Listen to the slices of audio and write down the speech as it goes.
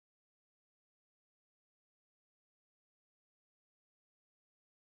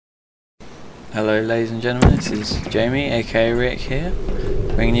Hello ladies and gentlemen, this is Jamie, aka Rick here,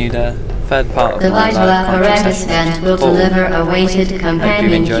 bringing you the third part of The my Vital live concert Apparatus session. vent will deliver a weighted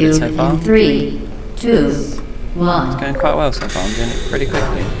companion enjoyed it cube so far. in 3, 2, It's 1. going quite well so far, I'm doing it pretty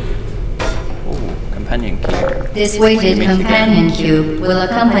quickly. Ooh, companion cube. This weighted companion cube will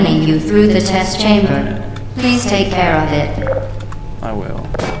accompany you through the test chamber. Please take care of it. I will,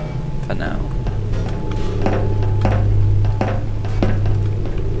 for now.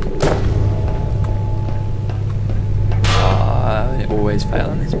 I always fail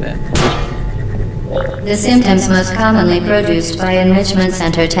on this bit. The symptoms most commonly produced by enrichment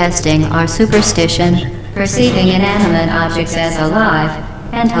center testing are superstition, perceiving inanimate objects as alive,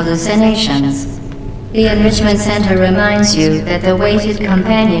 and hallucinations. The enrichment center reminds you that the weighted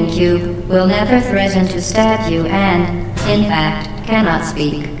companion cube will never threaten to stab you and, in fact, cannot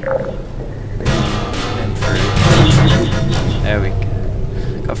speak. Been through. There we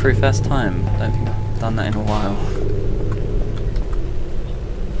go. Got through first time. Don't think I've done that in a while.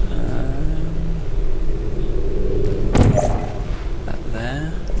 That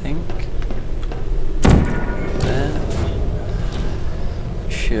there, I think. There.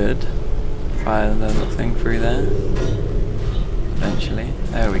 Should fire the little thing through there. Eventually.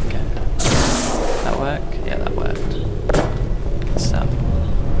 There we go. That work? Yeah, that worked. Good stuff.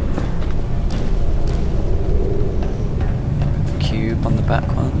 Put the cube on the back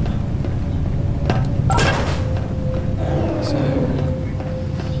one. So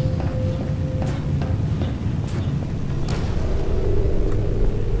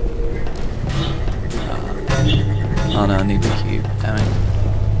oh no, I need the cube, damn it.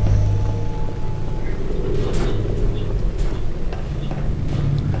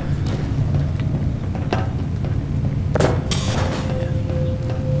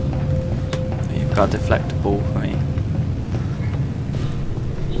 Yeah. You've got to deflect the ball for me.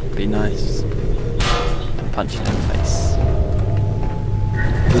 Be nice. Punch it in the face.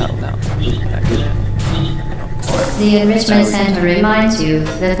 That could hit. The enrichment center reminds you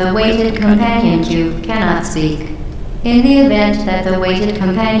that the weighted companion cube cannot speak. In the event that the weighted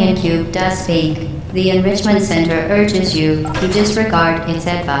companion cube does speak, the enrichment center urges you to disregard its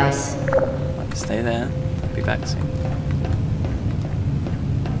advice. Stay there. Be back soon.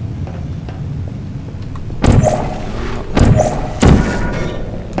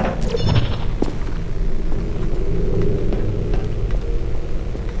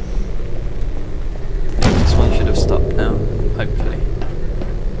 This one should have stopped now, hopefully.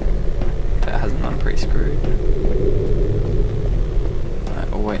 If it hasn't, I'm pretty screwed. Right,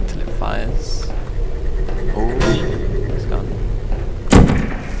 we'll wait until it fires. Oh, it's gone.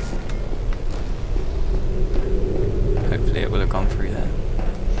 Hopefully it will have gone through there.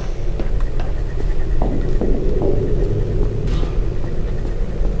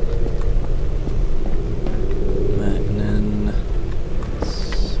 And then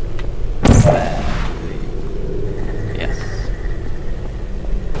yes.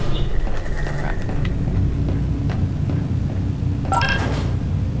 Crap.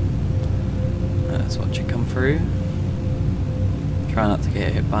 Let's watch it come through. Try not to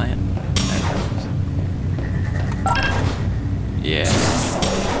get hit by it. There it goes. Yeah.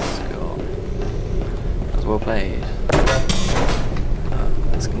 Score. That was well played.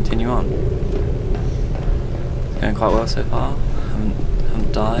 Let's continue on. It's going quite well so far.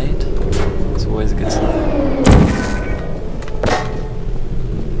 Haven't died. It's always a good sign.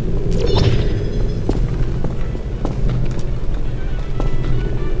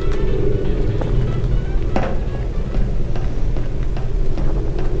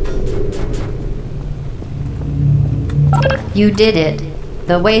 You did it.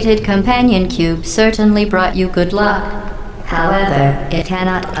 The weighted companion cube certainly brought you good luck. However, it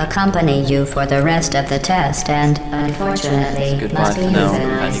cannot accompany you for the rest of the test and, unfortunately, Goodbye must be for now,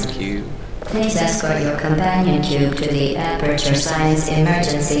 companion euthanized. cube. Please escort your companion cube to the Aperture Science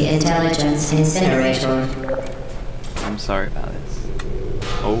Emergency Intelligence Incinerator. I'm sorry about this.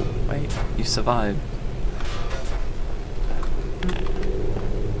 Oh, wait, you survived.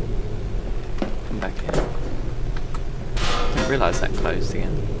 Come back here. Didn't realise that closed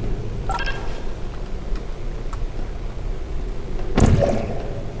again.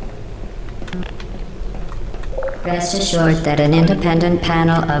 Rest assured that an independent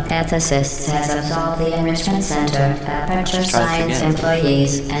panel of ethicists has absolved the Enrichment Center, Aperture Science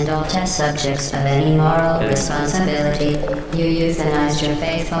employees, and all test subjects of any moral responsibility. You euthanized your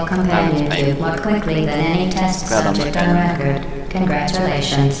faithful companion cube more quickly than any test subject on record.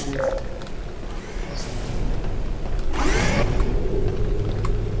 Congratulations.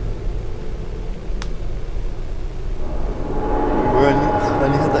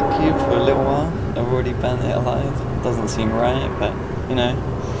 Only had that cube for a little while. seem right, but you know,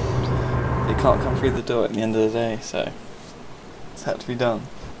 it can't come through the door at the end of the day, so it's had to be done.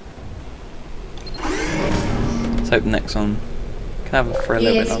 Let's hope the next one can have it for a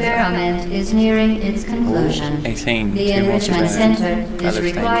little bit longer. The experiment is nearing its conclusion. 18. The Enrichment Center is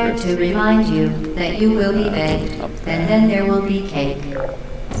required to remind you that you will be baked, and then there will be cake.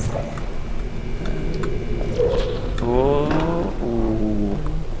 Ooh.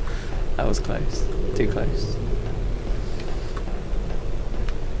 That was close. Too close.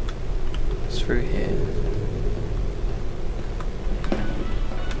 It's through here.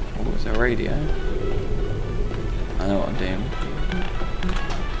 Oh, there's a radio. I know what I'm doing.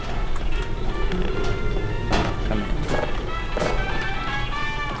 Come in.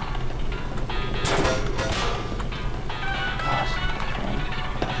 God, come on.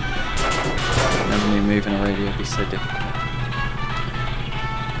 Never knew moving a radio would be so difficult.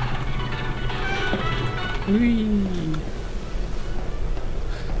 Whee!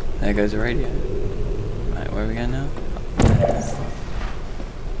 There goes the radio. Right, where are we going now?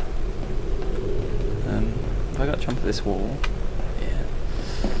 Have I got to jump at this wall? Yeah.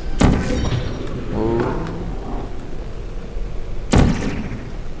 Whoa.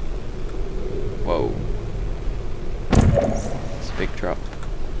 Whoa. It's a big drop.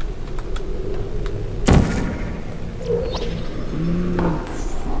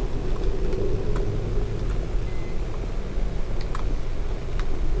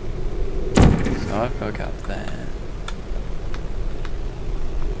 So I've got to go up there.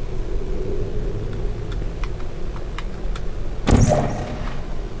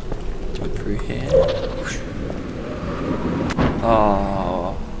 Jump through here.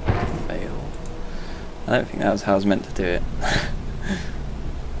 Oh, fail. I don't think that was how I was meant to do it. I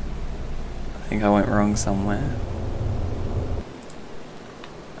think I went wrong somewhere.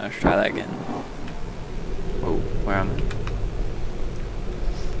 Let's try that again. Whoa, where am I?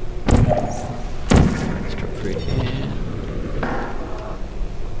 Let's drop through here.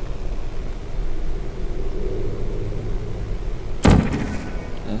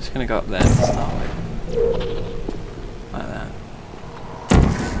 I'm just gonna go up there to start with. Like that.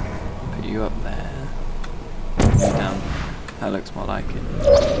 Put you up there. You down. That looks more like it.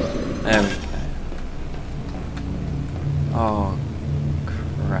 There we go. Oh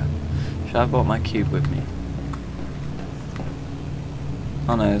crap. Should I have brought my cube with me?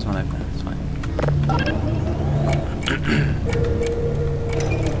 Oh no, there's one over there, it's fine.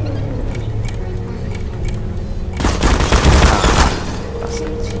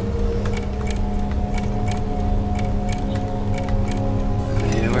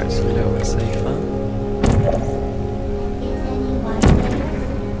 Yeah, where it's a little bit safer.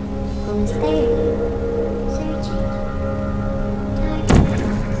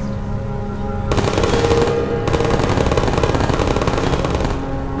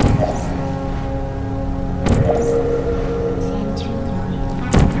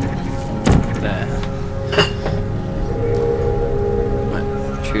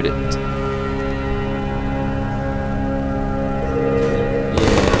 Shoot it. Yeah,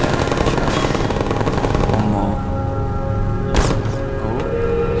 one more. Oh,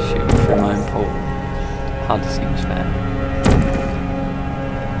 shoot me through my own pole. Hard to seems fair.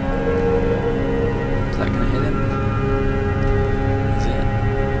 Is that gonna hit him? Is it?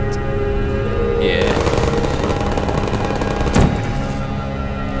 Yeah.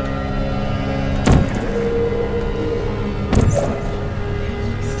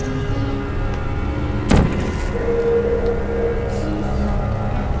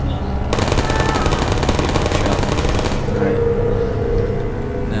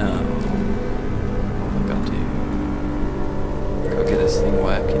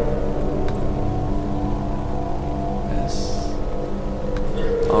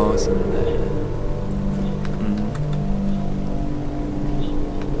 Oh, it's in there.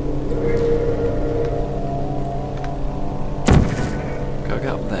 Go get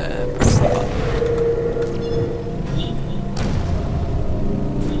up there, press the button.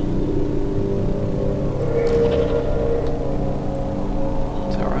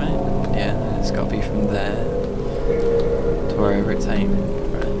 Is that right? Yeah, it's got to be from there to wherever it's aiming.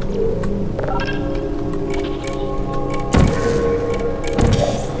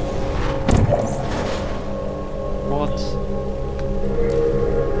 What?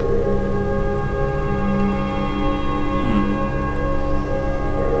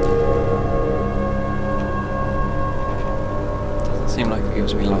 Doesn't seem like it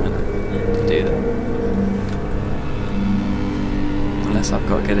gives me long enough to do that. Unless I've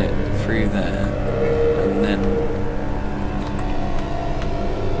got to get it through there and then...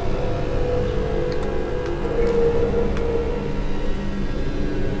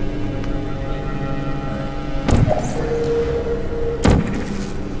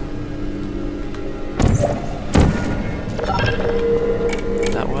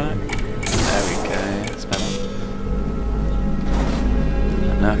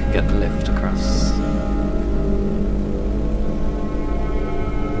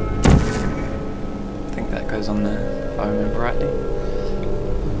 goes on there, if I remember rightly.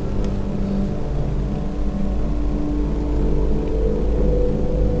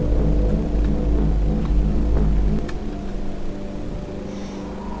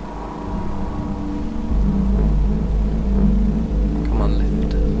 Come on,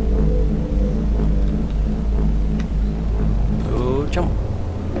 lift. Oh, jump.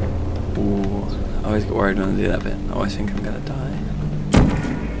 Ooh, I always get worried when I do that bit. I always think I'm gonna die.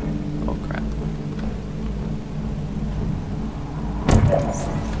 Oh crap.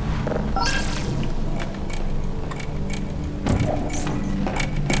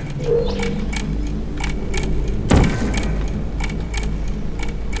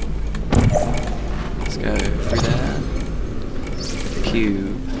 Let's go through there.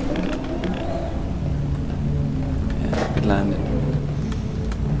 Cube. Yeah, good landing.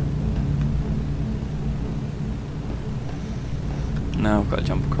 Now I've got to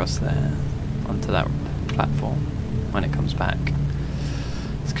jump across there onto that platform when it comes back.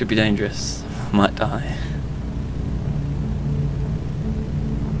 This could be dangerous. I might die.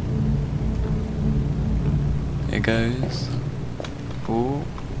 Here goes. Ooh.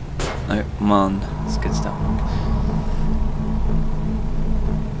 No, come on. It's good stuff.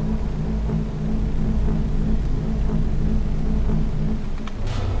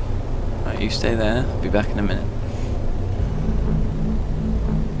 Right, you stay there. I'll be back in a minute.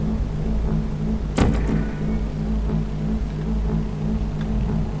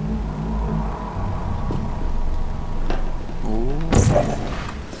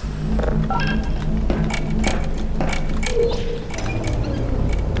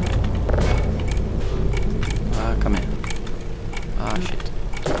 Come here. Ah, shit.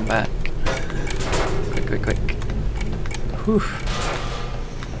 Come back. Quick, quick, quick. Whew.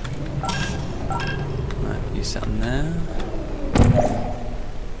 Right, you sit on there.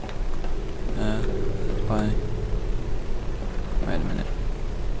 Bye. Wait a minute.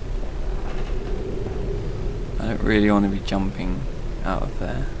 I don't really want to be jumping out of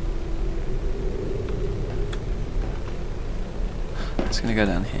there. I'm just gonna go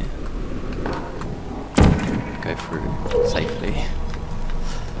down here. Go through safely.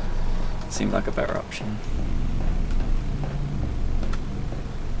 Seemed like a better option.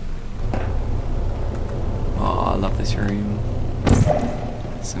 Oh, I love this room.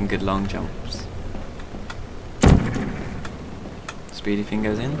 Some good long jumps. Speedy thing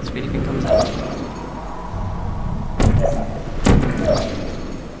goes in, speedy thing comes out.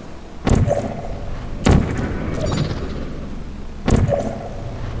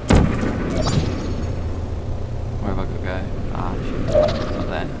 Where have I got to go? Ah, shit. It's not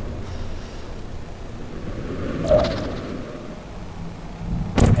there.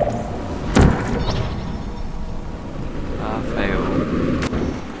 Ah, failed.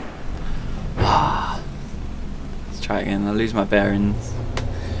 Ah. Let's try it again. I lose my bearings.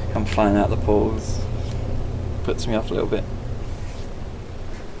 Come flying out the pores. Puts me off a little bit.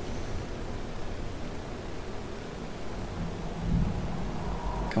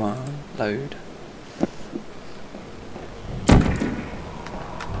 Come on, load.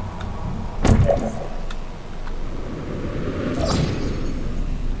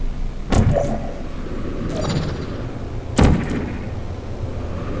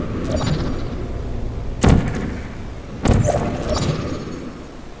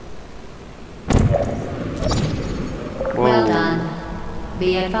 Well done.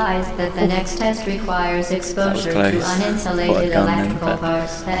 Be advised that the next test requires exposure to uninsulated electrical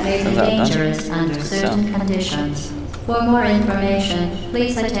parts that may be dangerous under certain conditions. For more information,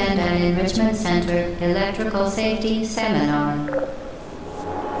 please attend an Enrichment Center Electrical Safety Seminar.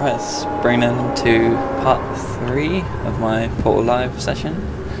 Right, let's bring them to part 3 of my Portal Live session.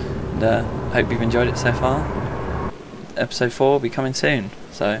 And hope you've enjoyed it so far. Episode 4 will be coming soon,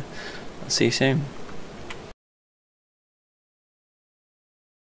 so I'll see you soon.